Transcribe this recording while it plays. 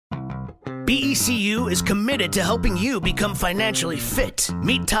BECU is committed to helping you become financially fit.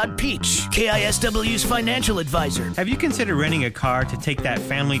 Meet Todd Peach, KISW's financial advisor. Have you considered renting a car to take that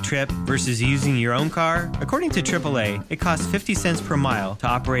family trip versus using your own car? According to AAA, it costs 50 cents per mile to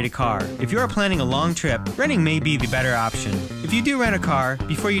operate a car. If you are planning a long trip, renting may be the better option. If you do rent a car,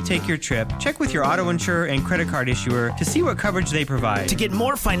 before you take your trip, check with your auto insurer and credit card issuer to see what coverage they provide. To get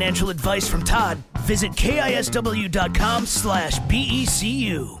more financial advice from Todd, visit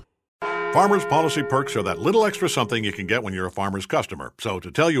KISW.com/BECU. Farmers Policy Perks are that little extra something you can get when you're a Farmers customer. So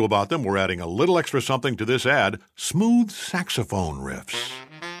to tell you about them, we're adding a little extra something to this ad: smooth saxophone riffs.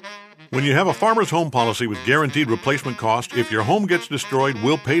 When you have a Farmers home policy with guaranteed replacement cost, if your home gets destroyed,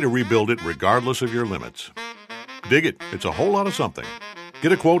 we'll pay to rebuild it regardless of your limits. Dig it. It's a whole lot of something.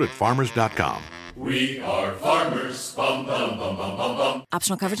 Get a quote at farmers.com. We are farmers. Bum, bum, bum, bum, bum, bum.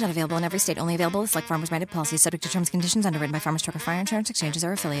 Optional coverage not available in every state. Only available with select farmers-branded policies. Subject to terms and conditions. Underwritten by Farmers Trucker Fire Insurance Exchanges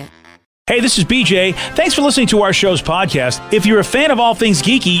or affiliate. Hey, this is BJ. Thanks for listening to our show's podcast. If you're a fan of all things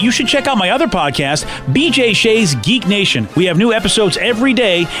geeky, you should check out my other podcast, BJ Shea's Geek Nation. We have new episodes every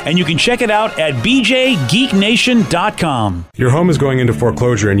day, and you can check it out at bjgeeknation.com. Your home is going into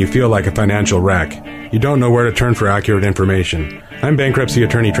foreclosure and you feel like a financial wreck. You don't know where to turn for accurate information. I'm bankruptcy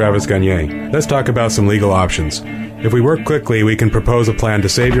attorney Travis Gagne. Let's talk about some legal options. If we work quickly, we can propose a plan to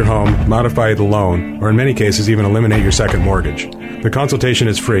save your home, modify the loan, or in many cases even eliminate your second mortgage. The consultation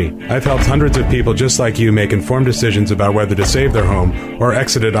is free. I've helped hundreds of people just like you make informed decisions about whether to save their home or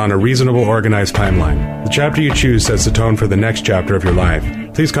exit it on a reasonable, organized timeline. The chapter you choose sets the tone for the next chapter of your life.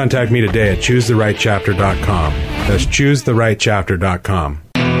 Please contact me today at choosetherightchapter.com. That's choosetherightchapter.com.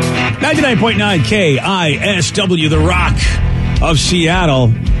 99.9 KISW, the Rock of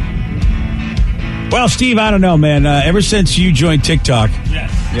Seattle. Well, Steve, I don't know, man. Ever since you joined TikTok.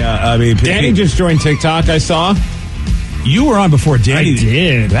 Yes. Yeah, I mean. Danny just joined TikTok, I saw. You were on before Danny. I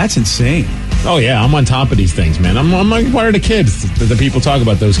did. That's insane. Oh, yeah. I'm on top of these things, man. I'm like one of the kids that the people talk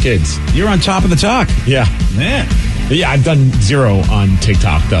about, those kids. You're on top of the talk. Yeah. Man. Yeah, I've done zero on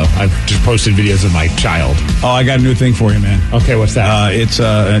TikTok, though. I've just posted videos of my child. Oh, I got a new thing for you, man. Okay, what's that? It's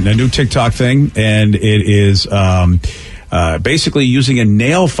a new TikTok thing, and it is basically using a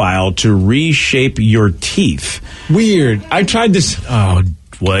nail file to reshape your teeth. Weird. I tried this. Oh,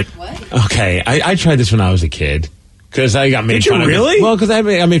 what? Okay, I tried this when I was a kid. Because I got made fun of. Did you really? Well, because I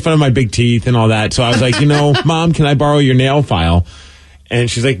made fun of my big teeth and all that. So I was like, Mom, can I borrow your nail file?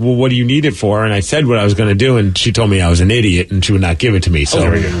 And she's like, well, what do you need it for? And I said what I was going to do, and she told me I was an idiot, and she would not give it to me. So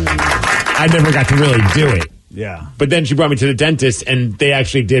I never got to really do it. Yeah. But then she brought me to the dentist, and they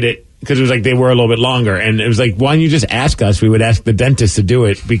actually did it because it was like they were a little bit longer. And it was like, why don't you just ask us? We would ask the dentist to do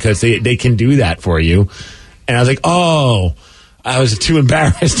it because they can do that for you. And I was like, oh, I was too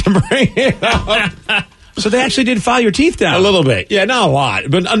embarrassed to bring it up. So they actually did file your teeth down? A little bit. Yeah, not a lot,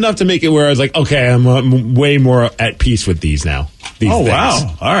 but enough to make it where I was like, okay, I'm way more at peace with these now. These things.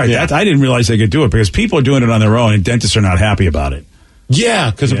 Wow. All right. Yeah. I didn't realize they could do it because people are doing it on their own and dentists are not happy about it.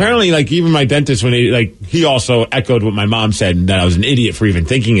 Yeah, because apparently, like, even my dentist, when he also echoed what my mom said, and that I was an idiot for even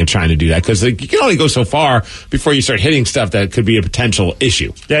thinking of trying to do that, because you can only go so far before you start hitting stuff that could be a potential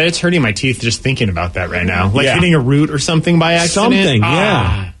issue. Yeah, it's hurting my teeth just thinking about that right now. Like hitting a root or something by accident. Something,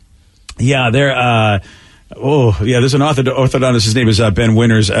 yeah. Yeah, there's an orthodontist. His name is Ben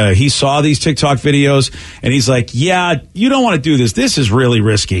Winters. He saw these TikTok videos, and he's like, yeah, you don't want to do this. This is really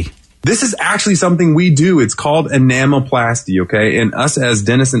risky. This is actually something we do. It's called enamelplasty, okay? And us as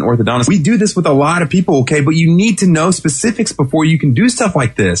dentists and orthodontists, we do this with a lot of people, okay? But you need to know specifics before you can do stuff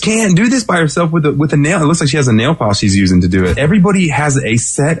like this. Can't do this by yourself with a nail. It looks like she has a nail file she's using to do it. Everybody has a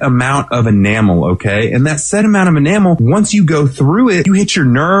set amount of enamel, okay? And that set amount of enamel, once you go through it, you hit your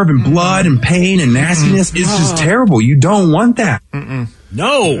nerve and blood and pain and nastiness. It's just terrible. You don't want that.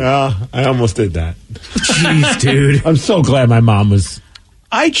 No. I almost did that. Jeez, dude. I'm so glad my mom was...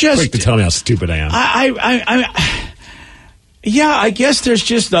 quick to tell me how stupid I am. I guess there's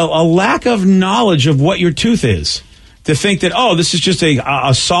just a lack of knowledge of what your tooth is. To think that, this is just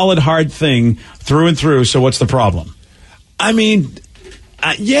a solid, hard thing through and through, so what's the problem? I mean,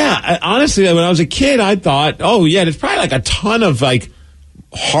 honestly, when I was a kid, I thought, there's probably like a ton of like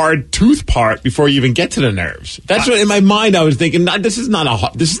hard tooth part before you even get to the nerves. That's what in my mind I was thinking. This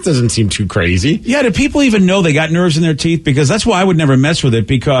doesn't seem too crazy. Yeah, do people even know they got nerves in their teeth? Because that's why I would never mess with it.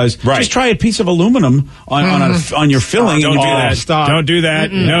 Because just try a piece of aluminum on your filling. Don't do that. Stop. Don't do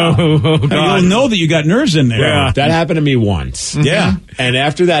that. No, you'll know that you got nerves in there. Yeah, that happened to me once. Yeah, and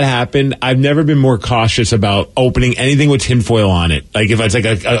after that happened, I've never been more cautious about opening anything with tinfoil on it. Like if it's like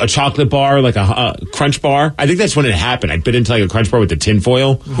a chocolate bar, like a Crunch bar. I think that's when it happened. I bit into like a Crunch bar with the tinfoil.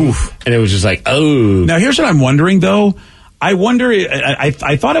 Oof. And it was just like, oh. Now, here's what I'm wondering, though. I wonder, I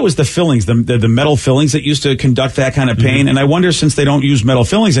thought it was the fillings, the metal fillings that used to conduct that kind of pain. And I wonder, since they don't use metal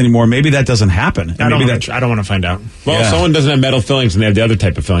fillings anymore, maybe that doesn't happen. I don't want to find out. Well, if someone doesn't have metal fillings and they have the other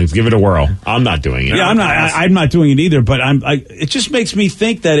type of fillings, give it a whirl. I'm not doing it. Yeah, I'm not doing it either, but it just makes me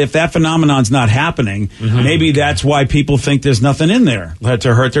think that if that phenomenon's not happening, maybe that's why people think there's nothing in there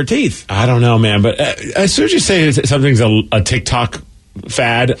to hurt their teeth. I don't know, man. But as soon as you say something's a TikTok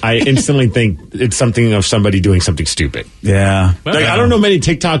fad, I instantly think it's something of somebody doing something stupid. Yeah. I don't know many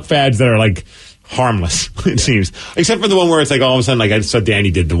TikTok fads that are like harmless, it seems. Except for the one where it's like all of a sudden, like I saw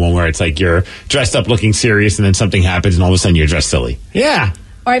Danny did the one where it's like you're dressed up looking serious and then something happens and all of a sudden you're dressed silly. Yeah.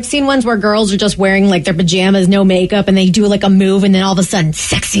 Or I've seen ones where girls are just wearing like their pajamas, no makeup, and they do like a move and then all of a sudden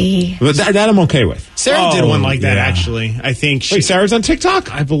sexy. But that I'm okay with. Sarah did one like that, actually. I think Sarah's on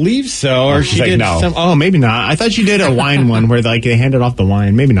TikTok? I believe so. Or she did no. Oh, maybe not. I thought she did a wine one where like they handed off the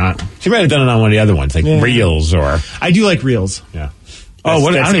wine. Maybe not. She might have done it on one of the other ones, like Reels or... I do like Reels. Yeah. I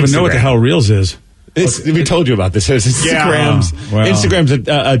don't even know what the hell Reels is. We told you about this. It's Instagram's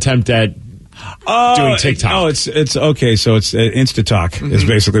attempt at doing TikTok. Oh, it's okay. So it's Instatalk is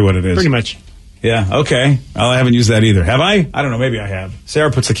basically what it is. Pretty much. Yeah. Okay. Well, I haven't used that either. Have I? I don't know. Maybe I have.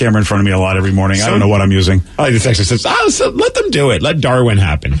 Sarah puts the camera in front of me a lot every morning. I don't know what I'm using. I like this exercise. So let them do it. Let Darwin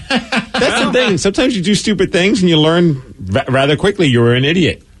happen. That's the thing. Sometimes you do stupid things and you learn rather quickly you're an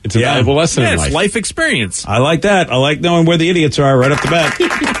idiot. It's a valuable lesson in life. It's life experience. I like that. I like knowing where the idiots are right off the bat.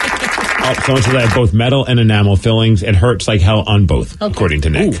 Someone said I have both metal and enamel fillings. It hurts like hell on both, according to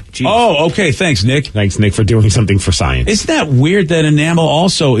Nick. Okay. Thanks, Nick. Thanks, Nick, for doing something for science. Isn't that weird that enamel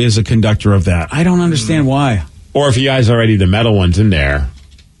also is a conductor of that? I don't understand why. Or if you guys already the metal ones in there,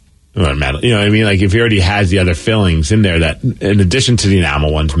 metal, you know what I mean? Like if he already has the other fillings in there that, in addition to the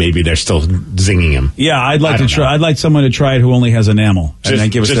enamel ones, maybe they're still zinging him. Yeah, I'd like to try. I'd like someone to try it who only has enamel and then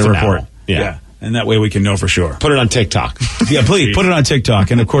give us their report. Yeah. And that way we can know for sure. Put it on TikTok. Yeah, please put it on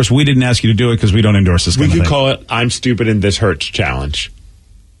TikTok. And of course, we didn't ask you to do it because we don't endorse this kind of thing. We could call it "I'm Stupid and This Hurts" challenge.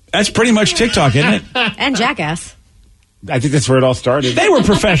 That's pretty much TikTok, isn't it? And Jackass. I think that's where it all started. They were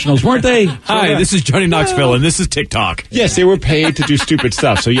professionals, weren't they? Hi, this is Johnny Knoxville, and this is TikTok. Yes, they were paid to do stupid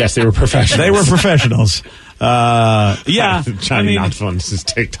stuff. So yes, they were professionals. They were professionals. Yeah, Johnny Knoxville. This is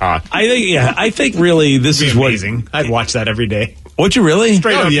TikTok. I think really this is amazing. I'd watch that every day. Would you really?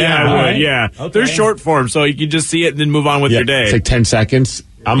 Straight up, yeah, I would. Yeah, Okay. They're short form, so you can just see it and then move on with your day. It's like 10 seconds.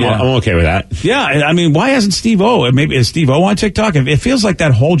 I'm okay with that. Yeah, I mean, why hasn't Steve-O? Maybe is Steve-O on TikTok? It feels like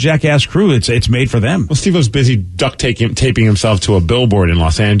that whole Jackass crew. It's made for them. Well, Steve-O's busy duct taping himself to a billboard in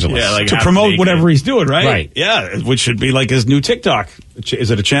Los Angeles. Yeah, like to promote whatever he's doing, right? Right. Yeah, which should be like his new TikTok.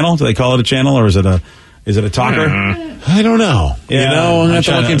 Is it a channel? Do they call it a channel, or is it a talker? I don't know. Yeah, I'm going to have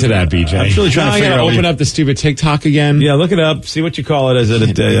to look into that, BJ. I'm really trying to figure out. Open up the stupid TikTok again. Yeah, look it up. See what you call it. Is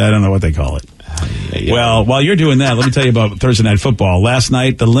it? I don't know what they call it. Well, while you're doing that, let me tell you about Thursday Night Football. Last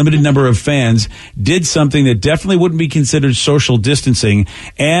night, the limited number of fans did something that definitely wouldn't be considered social distancing,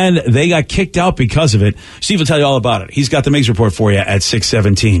 and they got kicked out because of it. Steve will tell you all about it. He's got the Migs Report for you at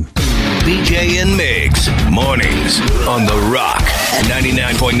 6:17. BJ and Migs, mornings on The Rock,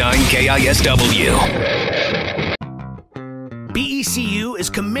 99.9 KISW. BECU is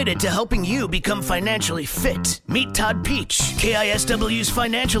committed to helping you become financially fit. Meet Todd Peach, KISW's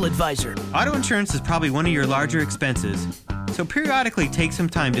financial advisor. Auto insurance is probably one of your larger expenses, so periodically take some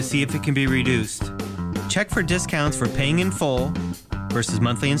time to see if it can be reduced. Check for discounts for paying in full versus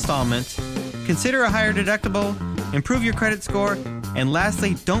monthly installments. Consider a higher deductible, improve your credit score, and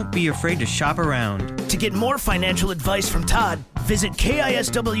lastly, don't be afraid to shop around. To get more financial advice from Todd, visit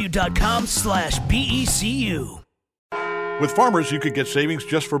KISW.com/BECU. With Farmers, you could get savings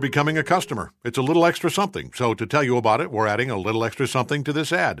just for becoming a customer. It's a little extra something. So to tell you about it, we're adding a little extra something to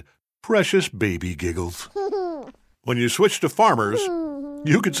this ad. Precious baby giggles. When you switch to Farmers,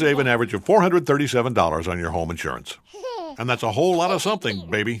 you could save an average of $437 on your home insurance. And that's a whole lot of something,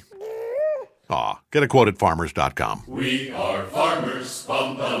 baby. Get a quote at farmers.com. We are farmers.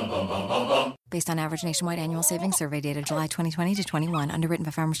 Bum, bum, bum, bum, bum, bum. Based on average nationwide annual savings survey data July 2020 to 21, underwritten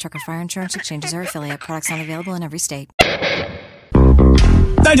by Farmers Trucker Fire Insurance Exchanges or affiliate. Products not available in every state.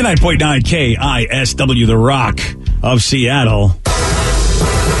 99.9 KISW, The Rock of Seattle.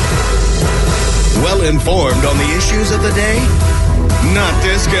 Well informed on the issues of the day? Not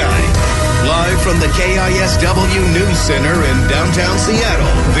this guy. Live from the KISW News Center in downtown Seattle,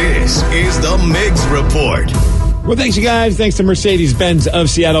 this is the Migs Report. Well, thanks, you guys. Thanks to Mercedes-Benz of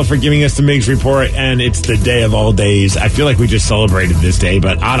Seattle for giving us the Migs Report. And it's the day of all days. I feel like we just celebrated this day,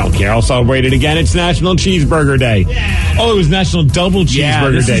 but I don't care. I'll celebrate it again. It's National Cheeseburger Day. Yeah. Oh, it was National Double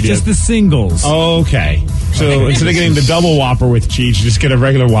Cheeseburger Day. Is just the singles. Okay. So instead of getting the double Whopper with cheese, you just get a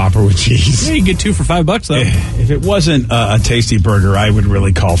regular Whopper with cheese. Yeah, you can get 2 for $5, though. If it wasn't a tasty burger, I would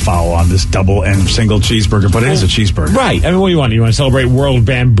really call foul on this double and single cheeseburger, but it is a cheeseburger. Right. I mean, what do you want? You want to celebrate World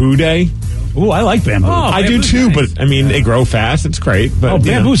Bamboo Day? Ooh, I like bamboo. Oh, I do too, nice. But I mean, they grow fast. It's great. But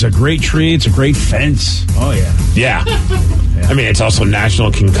bamboo's a great tree. It's a great fence. Oh, yeah. I mean, it's also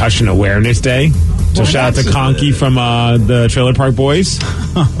National Concussion Awareness Day. So shout out to Conky from the Trailer Park Boys.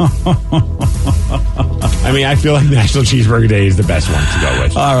 I mean, I feel like National Cheeseburger Day is the best one to go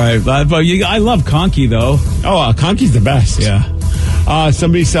with. All right. But I love Conky, though. Oh, Conky's the best. Yeah.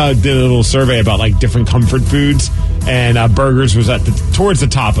 Somebody did a little survey about like different comfort foods, and burgers was towards the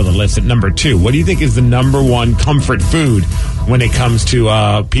top of the list at number 2. What do you think is the number 1 comfort food when it comes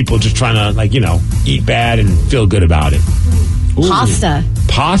to people just trying to eat bad and feel good about it? Ooh.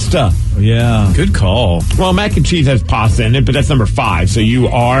 Pasta. Yeah. Good call. Well, mac and cheese has pasta in it, but that's number 5. So you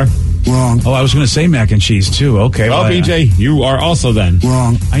are wrong. Oh, I was going to say mac and cheese too. Okay. Well, BJ, you are also then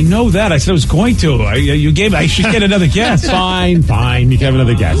wrong. I know that. I said I was going to. I should get another guess. Fine. You can have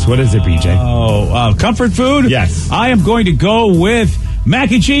another guess. What is it, BJ? Oh, comfort food? Yes. I am going to go with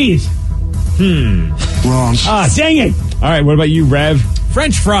mac and cheese. Wrong. Dang it. All right. What about you, Rev?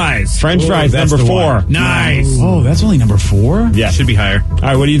 French fries. Number 4. Nice. Oh, that's only number 4? Yeah. Should be higher. All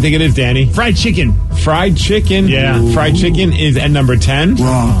right, what do you think it is, Danny? Fried chicken. Yeah. Ooh. Fried chicken is at number 10.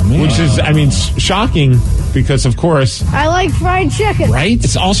 Oh, man. Which is, shocking because, of course... I like fried chicken. Right?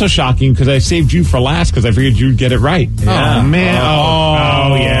 It's also shocking because I saved you for last because I figured you'd get it right. Yeah. Oh, man.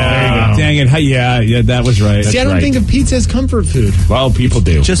 Oh, yeah. There you go. Dang it. Yeah, that was right. See, I don't think of pizza as comfort food. Well, people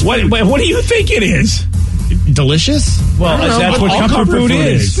do. Just what do you think it is? Delicious? Well, that's what comfort food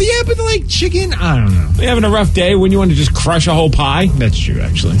is. But yeah, but like chicken, I don't know. You're having a rough day when you want to just crush a whole pie? That's true,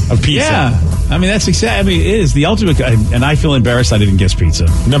 actually. Of pizza. Yeah. I mean, that's exactly, it is the ultimate, and I feel embarrassed I didn't guess pizza.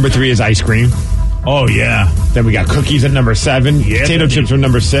 Number 3 is ice cream. Oh, yeah. Then we got cookies at number 7. Yeah, potato chips are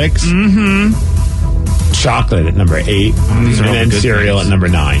number 6. Mm-hmm. Chocolate at number 8. And then cereal at number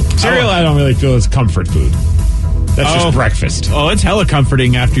 9. Cereal I don't really feel is comfort food. That's just breakfast. Oh, it's hella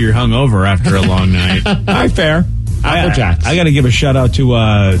comforting after you're hungover after a long night. All right, fair. Apple Jacks. I got to give a shout out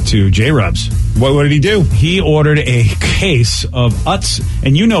to J Rubs. What did he do? He ordered a case of Utz,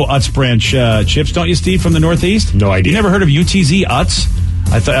 and you know Utz brand chips, don't you, Steve, from the Northeast? No idea. You never heard of UTZ Utz?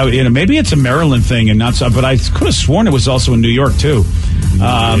 I thought maybe it's a Maryland thing and not so, but I could have sworn it was also in New York too.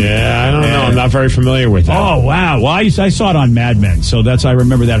 I don't know. I'm not very familiar with that. Oh wow! Well, I saw it on Mad Men, so I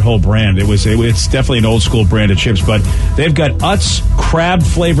remember that whole brand. It's definitely an old school brand of chips, but they've got Utz crab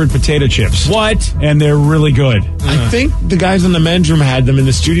flavored potato chips. What? And they're really good. I think the guys in the men's room had them in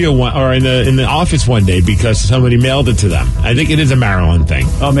the studio or in the office one day because somebody mailed it to them. I think it is a Maryland thing.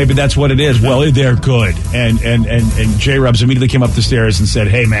 Oh, maybe that's what it is. Well, they're good. And J Rubs immediately came up the stairs and said,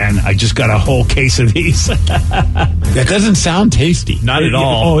 "Hey man, I just got a whole case of these." That doesn't sound tasty. Not at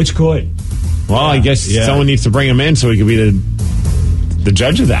all. Oh, it's good. Well, I guess someone needs to bring them in so we can be the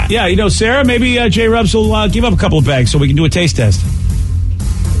judge of that. Yeah, Sarah, maybe J Rubs will give up a couple of bags so we can do a taste test.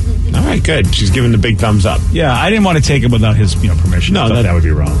 All right, good. She's giving the big thumbs up. Yeah, I didn't want to take it without his permission. No, that would be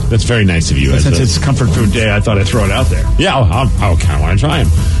wrong. That's very nice of you. Since it's Comfort Food Day, I thought I'd throw it out there. Yeah, I kind of want to try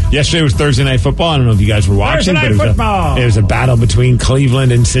them. Yesterday was Thursday Night Football. I don't know if you guys were watching, but it was a battle between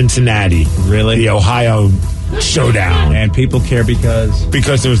Cleveland and Cincinnati. Really? The Ohio showdown. And people care because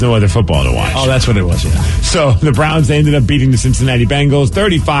there was no other football to watch. Oh, that's what it was, yeah. So the Browns, they ended up beating the Cincinnati Bengals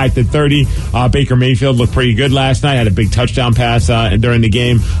 35-30. Baker Mayfield looked pretty good last night, had a big touchdown pass during the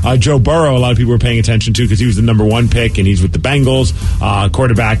game. Joe Burrow, a lot of people were paying attention to because he was the number 1 pick and he's with the Bengals.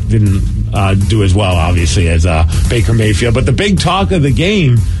 Quarterback didn't do as well, obviously, as Baker Mayfield. But the big talk of the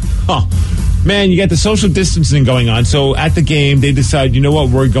game, man, you got the social distancing going on. So at the game, they decide, you know what,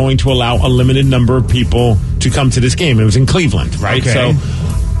 we're going to allow a limited number of people to come to this game. It was in Cleveland, right? Okay. So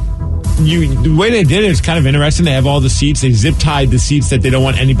the way they did it is kind of interesting. They have all the seats. They zip tied the seats that they don't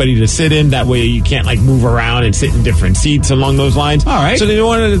want anybody to sit in. That way you can't move around and sit in different seats along those lines. All right. So they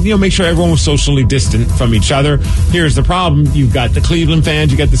wanted to make sure everyone was socially distant from each other. Here's the problem. You've got the Cleveland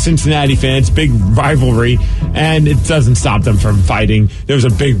fans. You got the Cincinnati fans. Big rivalry. And it doesn't stop them from fighting. There was a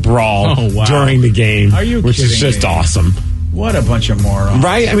big brawl during the game. Are you which is just awesome. What a bunch of morons.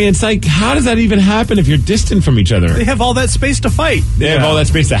 Right? I mean, it's like, how does that even happen if you're distant from each other? They have all that space to fight. They have all that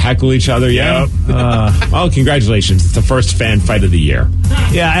space to heckle each other, yeah. Well, congratulations. It's the first fan fight of the year.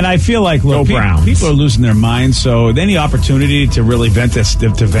 Yeah, and I feel like, look, people are losing their minds, so any opportunity to really vent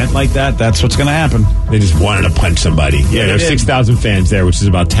like that, that's what's going to happen. They just wanted to punch somebody. Yeah, there's 6,000 fans there, which is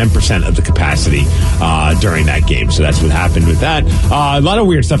about 10% of the capacity during that game. So that's what happened with that. A lot of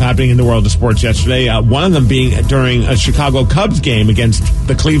weird stuff happening in the world of sports yesterday. One of them being during a Chicago Cubs game against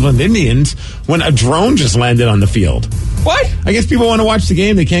the Cleveland Indians when a drone just landed on the field. What? I guess people want to watch the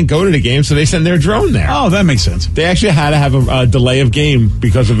game. They can't go to the game, so they send their drone there. Oh, that makes sense. They actually had to have a delay of game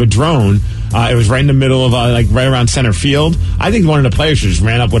because of a drone. It was right in the middle of, right around center field. I think one of the players just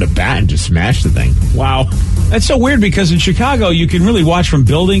ran up with a bat and just smashed the thing. Wow. That's so weird because in Chicago, you can really watch from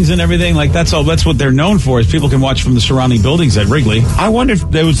buildings and everything. Like, that's what they're known for, is people can watch from the surrounding buildings at Wrigley. I wonder if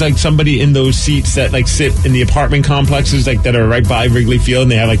there was, somebody in those seats that, sit in the apartment complexes, that are right by Wrigley Field,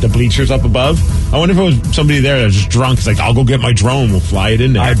 and they have, the bleachers up above. I wonder if it was somebody there that was just drunk. It's I'll go get my drone. We'll fly it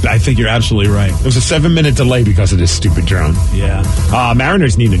in there. I think you're absolutely right. It was a 7-minute delay because of this stupid drone. Yeah.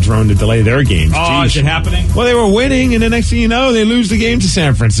 Mariners need a drone to delay their games. Oh, Jeez. Is it happening? Well, they were winning, and the next thing you know, they lose the game to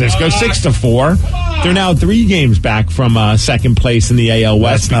San Francisco, 6-4. They're now 3 games back from second place in the AL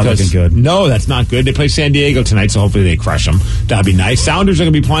West. That's not looking good. No, that's not good. They play San Diego tonight, so hopefully they crush them. That'd be nice. Sounders are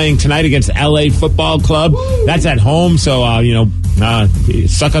going to be playing tonight against LA Football Club. That's at home, so,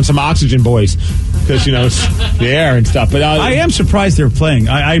 suck on some oxygen, boys, because, the air and stuff. But I am surprised they're playing.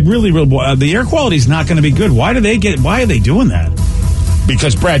 I really, the air quality is not going to be good. Why are they doing that?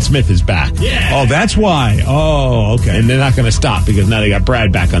 Because Brad Smith is back. Yeah. Oh, that's why. Oh, okay. And they're not going to stop because now they got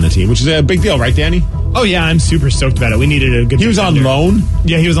Brad back on the team, which is a big deal, right, Danny? Oh, yeah, I'm super stoked about it. We needed a good He was defender. on loan?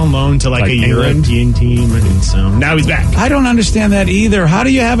 Yeah, he was on loan to a England? European team, and so now he's back. I don't understand that either. How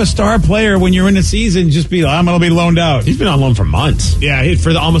do you have a star player when you're in the season just be I'm going to be loaned out? He's been on loan for months. Yeah,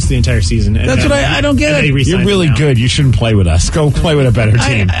 for almost the entire season. And that's what I don't get it. You're really good. You shouldn't play with us. Go play with a better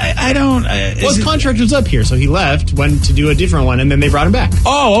team. I don't. Well, his contract was up here, so he left, went to do a different one, and then they brought him back.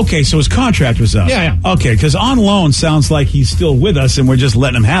 Oh, okay. So his contract was up. Yeah. Okay, because on loan sounds like he's still with us, and we're just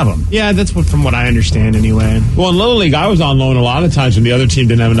letting him have him. Yeah, that's from what I understand, anyway. Well, in Little League, I was on loan a lot of times when the other team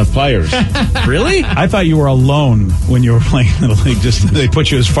didn't have enough players. Really? I thought you were alone when you were playing Little League. Just they put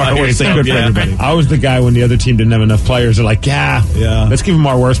you as far away as they could for everybody. I was the guy when the other team didn't have enough players. They're like, yeah. Let's give him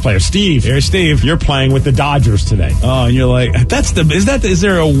our worst player, Steve. Here's Steve. You're playing with the Dodgers today. Oh, and you're like, is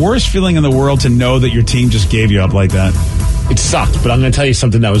there a worse feeling in the world to know that your team just gave you up like that? It sucked, but I'm going to tell you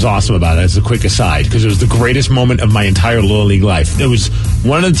something that was awesome about it as a quick aside, because it was the greatest moment of my entire Little League life. It was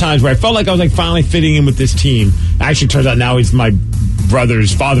one of the times where I felt like I was finally fitting in with this team. Actually, turns out now he's my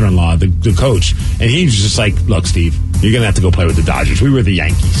brother's father-in-law, the coach, and he's just like, look, Steve, you're going to have to go play with the Dodgers. We were the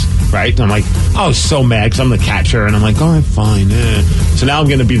Yankees, right? And I'm like, I was so mad because I'm the catcher, and I'm like, all right, fine. So now I'm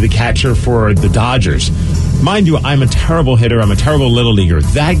going to be the catcher for the Dodgers. Mind you, I'm a terrible hitter. I'm a terrible Little Leaguer.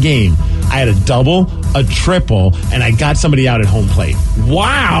 That game, I had a double, a triple, and I got somebody out at home plate.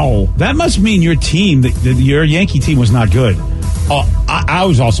 Wow. That must mean your team, your Yankee team, was not good. Oh, I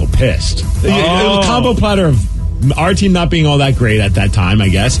was also pissed. It was a combo platter of our team not being all that great at that time, I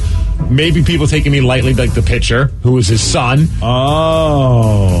guess. Maybe people taking me lightly, like the pitcher, who was his son.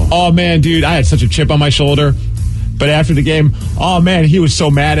 Oh, man, dude, I had such a chip on my shoulder. But after the game, oh, man, he was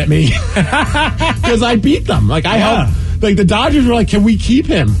so mad at me because I beat them. I helped. The Dodgers were like, can we keep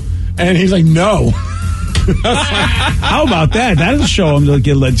him? And he's like, no. How about that? That'll show him to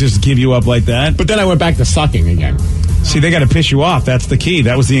just give you up like that. But then I went back to sucking again. See, they got to piss you off. That's the key.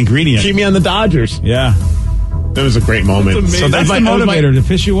 That was the ingredient. Keep me on the Dodgers. Yeah. It was a great moment. So that's the motivator to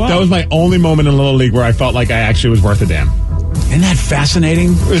piss you off. That was my only moment in Little League where I felt like I actually was worth a damn. Isn't that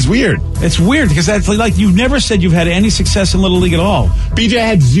fascinating? It was weird. It's weird because that's you've never said you've had any success in Little League at all. BJ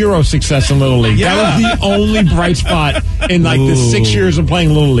had zero success in Little League. Yeah. That was the only bright spot in the 6 years of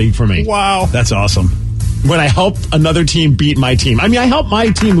playing Little League for me. Wow. That's awesome. When I helped another team beat my team. I mean, I helped my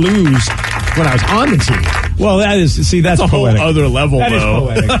team lose when I was on the team. Well, that's a poetic. whole other level, that though.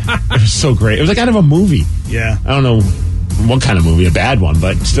 Is poetic. It was so great. It was like out of a movie. Yeah. I don't know what kind of movie, a bad one,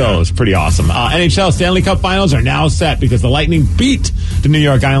 but still, it was pretty awesome. NHL Stanley Cup Finals are now set because the Lightning beat the New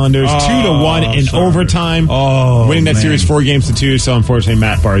York Islanders 2-1 in overtime, winning that series 4-2. So unfortunately,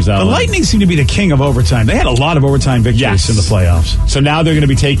 Matt Barzal. The Lightning seem to be the king of overtime. They had a lot of overtime victories in the playoffs. So now they're going to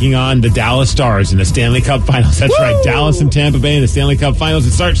be taking on the Dallas Stars in the Stanley Cup Finals. That's right, Dallas and Tampa Bay in the Stanley Cup Finals.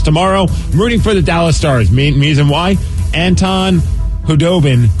 It starts tomorrow. I'm rooting for the Dallas Stars. Reason why? Anton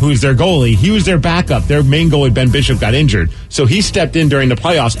Hudobin, who's their goalie, he was their backup. Their main goalie, Ben Bishop, got injured. So he stepped in during the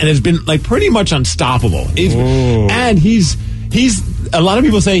playoffs and has been pretty much unstoppable. And he's a lot of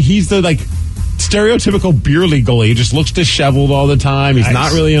people say he's the stereotypical beer league goalie. He just looks disheveled all the time. He's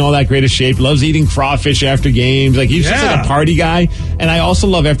not really in all that great of shape. Loves eating crawfish after games. Like, he's just like a party guy. And I also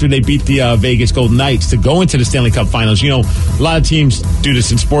love after they beat the Vegas Golden Knights to go into the Stanley Cup Finals. You know, a lot of teams do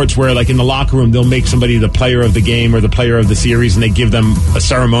this in sports where, like, in the locker room, they'll make somebody the player of the game or the player of the series, and they give them a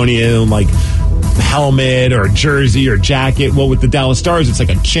ceremonial, like, helmet or jersey or jacket. Well, with the Dallas Stars, it's like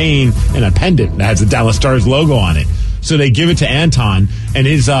a chain and a pendant that has the Dallas Stars logo on it. So they give it to Anton, and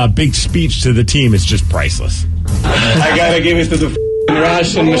his big speech to the team is just priceless. I gotta give it to the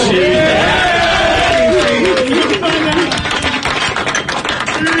Russian machine.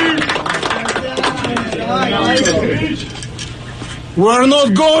 We're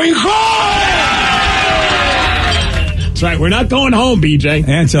not going home! That's right. We're not going home, BJ.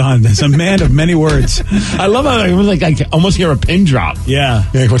 Anton is a man of many words. I love how I almost hear a pin drop. Yeah.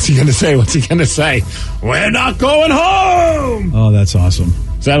 Like, what's he going to say? What's he going to say? We're not going home! Oh, that's awesome.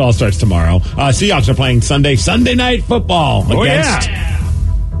 So that all starts tomorrow. Seahawks are playing Sunday night football against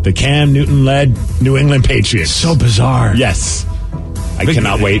the Cam Newton-led New England Patriots. So bizarre. Yes. I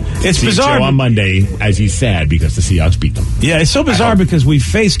cannot wait. It's see bizarre Joe on Monday as he's sad because the Seahawks beat them. Yeah, it's so bizarre because we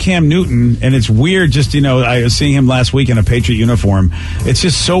face Cam Newton, and it's weird. Just, I was seeing him last week in a Patriot uniform. It's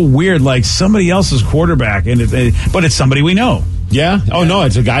just so weird, like somebody else's quarterback, but it's somebody we know. Yeah. Oh, no,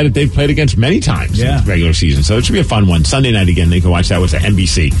 it's a guy that they've played against many times in the regular season. So it should be a fun one. Sunday night again. They can watch that with the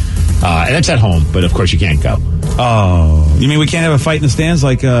NBC. And that's at home, but of course you can't go. Oh. You mean we can't have a fight in the stands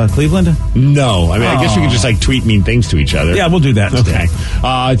like Cleveland? No. I mean, I guess we could just tweet mean things to each other. Yeah, we'll do that instead.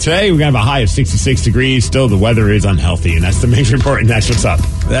 Okay. Today we're going to have a high of 66 degrees. Still, the weather is unhealthy, and that's the main report, and that's what's up.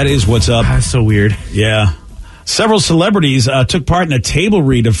 That is what's up. That's so weird. Yeah. Several celebrities took part in a table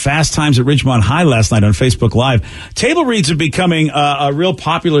read of Fast Times at Ridgemont High last night on Facebook Live. Table reads are becoming a real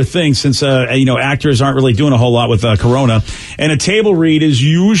popular thing since, actors aren't really doing a whole lot with Corona. And a table read is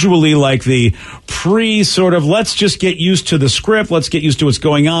usually like the sort of, let's just get used to the script. Let's get used to what's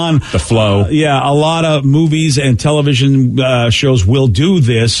going on. The flow. A lot of movies and television shows will do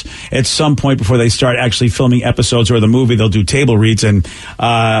this at some point before they start actually filming episodes or the movie. They'll do table reads, and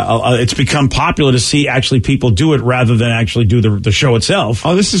it's become popular to see actually people do it rather than actually do the show itself.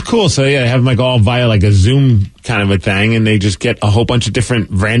 Oh, this is cool. So, they have them all via like a Zoom kind of a thing, and they just get a whole bunch of different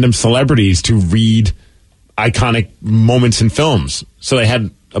random celebrities to read iconic moments in films. So they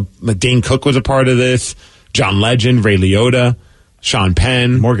had Dane Cook was a part of this, John Legend, Ray Liotta, Sean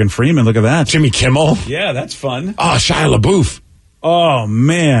Penn, Morgan Freeman. Look at that. Jimmy Kimmel. Yeah, that's fun. Oh, Shia LaBeouf. Oh,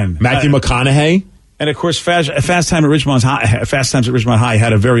 man. Matthew McConaughey. And of course, Fast Times at Ridgemont High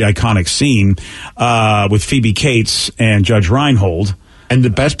had a very iconic scene with Phoebe Cates and Judge Reinhold. And the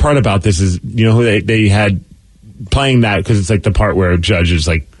best part about this is, who they had playing that, because it's like the part where a judge is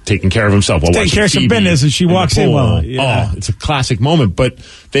like taking care of himself while taking care of some business, and she walks in. Well, Oh, it's a classic moment. But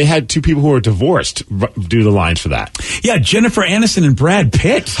they had two people who were divorced do the lines for that. Yeah, Jennifer Aniston and Brad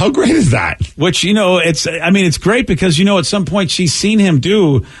Pitt. How great is that? Which it's great because at some point she's seen him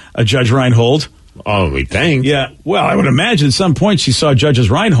do a Judge Reinhold. Oh, we think. Yeah. Well, I would imagine at some point she saw Judge's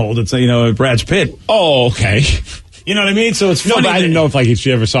Reinhold. It's, Brad's Pitt. Oh, okay. You know what I mean? So it's funny. No, but I didn't know if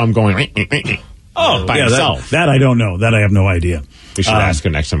she ever saw him going by himself. That I don't know. That I have no idea. We should ask her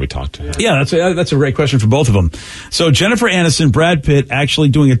next time we talk to her. Yeah, that's a great question for both of them. So Jennifer Aniston, Brad Pitt actually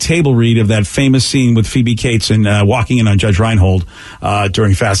doing a table read of that famous scene with Phoebe Cates and walking in on Judge Reinhold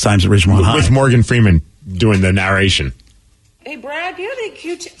during Fast Times at Ridgemont High. With Morgan Freeman doing the narration. Hey, Brad, you think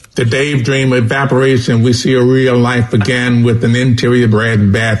cute... The Dave dream evaporates and we see a real life again with an interior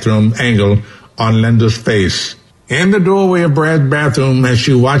Brad bathroom angle on Linda's face. In the doorway of Brad's bathroom as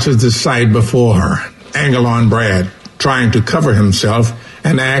she watches the sight before her, angle on Brad, trying to cover himself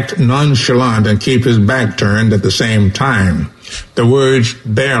and act nonchalant and keep his back turned at the same time. The words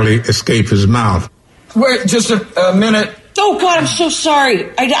barely escape his mouth. Wait, just a minute. Oh, God, I'm so sorry.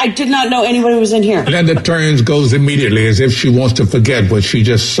 I did not know anybody was in here. Linda turns, goes immediately as if she wants to forget what she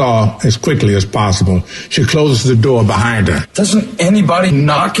just saw as quickly as possible. She closes the door behind her. Doesn't anybody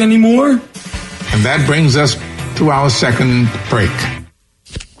knock anymore? And that brings us to our second break.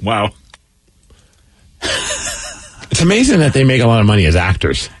 Wow. It's amazing that they make a lot of money as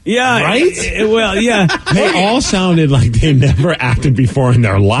actors. Yeah. Right? Yeah. They all sounded like they never acted before in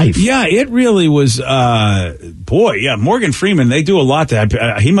their life. Yeah, it really was, Morgan Freeman, they do a lot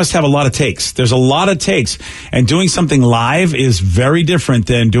to he must have a lot of takes. There's a lot of takes. And doing something live is very different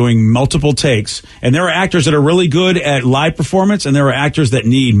than doing multiple takes. And there are actors that are really good at live performance, and there are actors that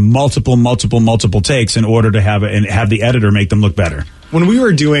need multiple takes in order to have the editor make them look better. When we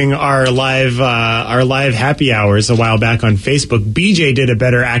were doing our live happy hours a while back on Facebook, BJ did a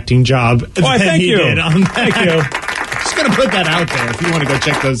better acting job than he did on that. Thank you. going to put that out there if you want to go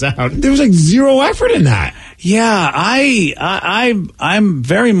check those out. There was like zero effort in that. Yeah, I'm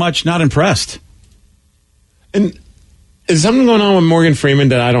very much not impressed. And is something going on with Morgan Freeman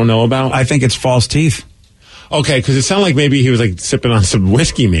that I don't know about? I think it's false teeth. Okay, because it sounded like maybe he was like sipping on some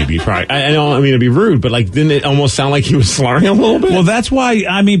whiskey, maybe. Probably. I don't mean to be rude, but like, didn't it almost sound like he was slurring a little bit? Well, that's why,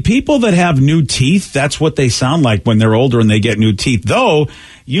 I mean, people that have new teeth, that's what they sound like when they're older and they get new teeth. Though,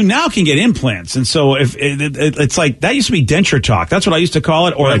 you now can get implants. And so if it's like, that used to be denture talk. That's what I used to call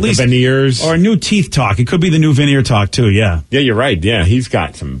it. Or like at least veneers. Or new teeth talk. It could be the new veneer talk, too, yeah. Yeah, you're right. Yeah, he's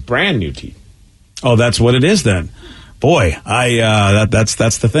got some brand new teeth. Oh, that's what it is then. Boy, that's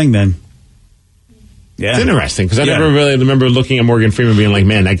the thing then. Yeah. It's interesting because I never really remember looking at Morgan Freeman being like,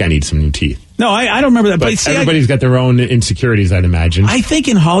 man, that guy needs some new teeth. No, I don't remember that. But see, everybody's got their own insecurities, I'd imagine. I think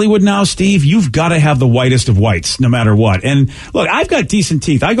in Hollywood now, Steve, you've got to have the whitest of whites, no matter what. And look, I've got decent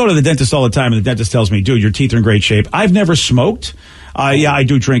teeth. I go to the dentist all the time, and the dentist tells me, dude, your teeth are in great shape. I've never smoked. Yeah, I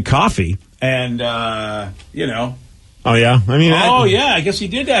do drink coffee. And, you know. Oh, yeah? I mean, I guess he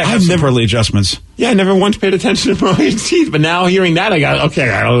did that. I've never early adjustments. Yeah, I never once paid attention to Brian's teeth, but now hearing that, I got to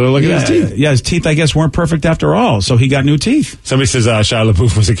look at his teeth. Yeah, his teeth, I guess, weren't perfect after all, so he got new teeth. Somebody says Shia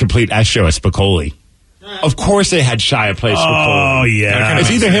LaBeouf was a complete ass show at Spicoli. Of course they had Shia play Spicoli. Oh, yeah.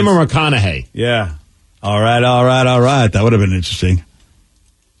 It's either him or McConaughey. Yeah. All right. That would have been interesting.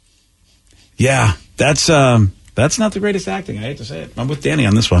 Yeah, that's not the greatest acting. I hate to say it. I'm with Danny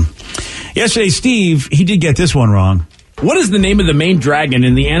on this one. Yesterday, Steve, he did get this one wrong. What is the name of the main dragon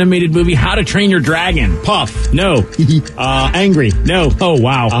in the animated movie How to Train Your Dragon? Puff. No. Angry. No. Oh,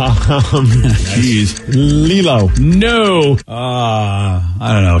 wow. Jeez. Lilo. No. I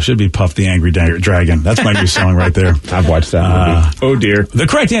don't know. Should be Puff the Angry Dragon. That's my new song right there. I've watched that movie. Oh, dear. The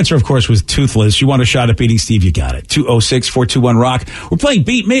correct answer, of course, was Toothless. You want a shot at beating Steve, you got it. 206-421-ROCK. We're playing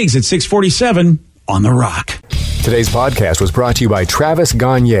Beat Migs at 647 on The Rock. Today's podcast was brought to you by Travis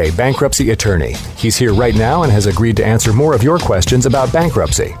Gagne, bankruptcy attorney. He's here right now and has agreed to answer more of your questions about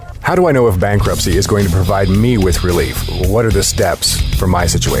bankruptcy. How do I know if bankruptcy is going to provide me with relief? What are the steps for my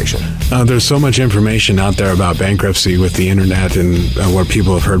situation? There's so much information out there about bankruptcy with the internet and what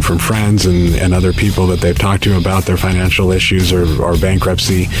people have heard from friends and other people that they've talked to about their financial issues or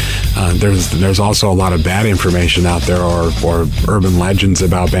bankruptcy. There's also a lot of bad information out there or urban legends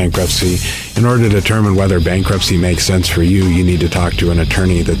about bankruptcy. In order to determine whether bankruptcy makes sense for you, you need to talk to an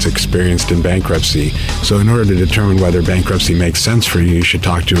attorney that's experienced in bankruptcy. So in order to determine whether bankruptcy makes sense for you, you should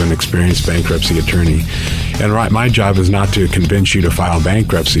talk to an experienced bankruptcy attorney. And my job is not to convince you to file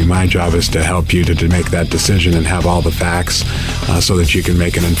bankruptcy. My job is to help you to make that decision and have all the facts so that you can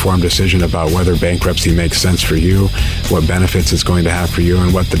make an informed decision about whether bankruptcy makes sense for you, what benefits it's going to have for you,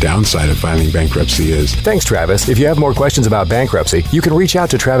 and what the downside of filing bankruptcy is. Thanks, Travis. If you have more questions about bankruptcy, you can reach out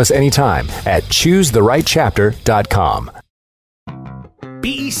to Travis anytime at choosetherightchapter.com.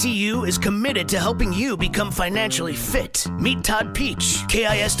 BECU is committed to helping you become financially fit. Meet Todd Peach,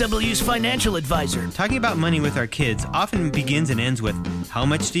 KISW's financial advisor. Talking about money with our kids often begins and ends with, how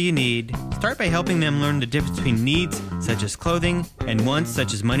much do you need? Start by helping them learn the difference between needs, such as clothing, and wants,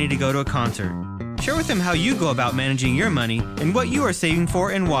 such as money to go to a concert. Share with them how you go about managing your money and what you are saving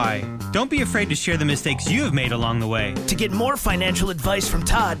for and why. Don't be afraid to share the mistakes you have made along the way. To get more financial advice from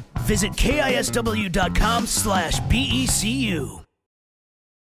Todd, visit KISW.com/BECU.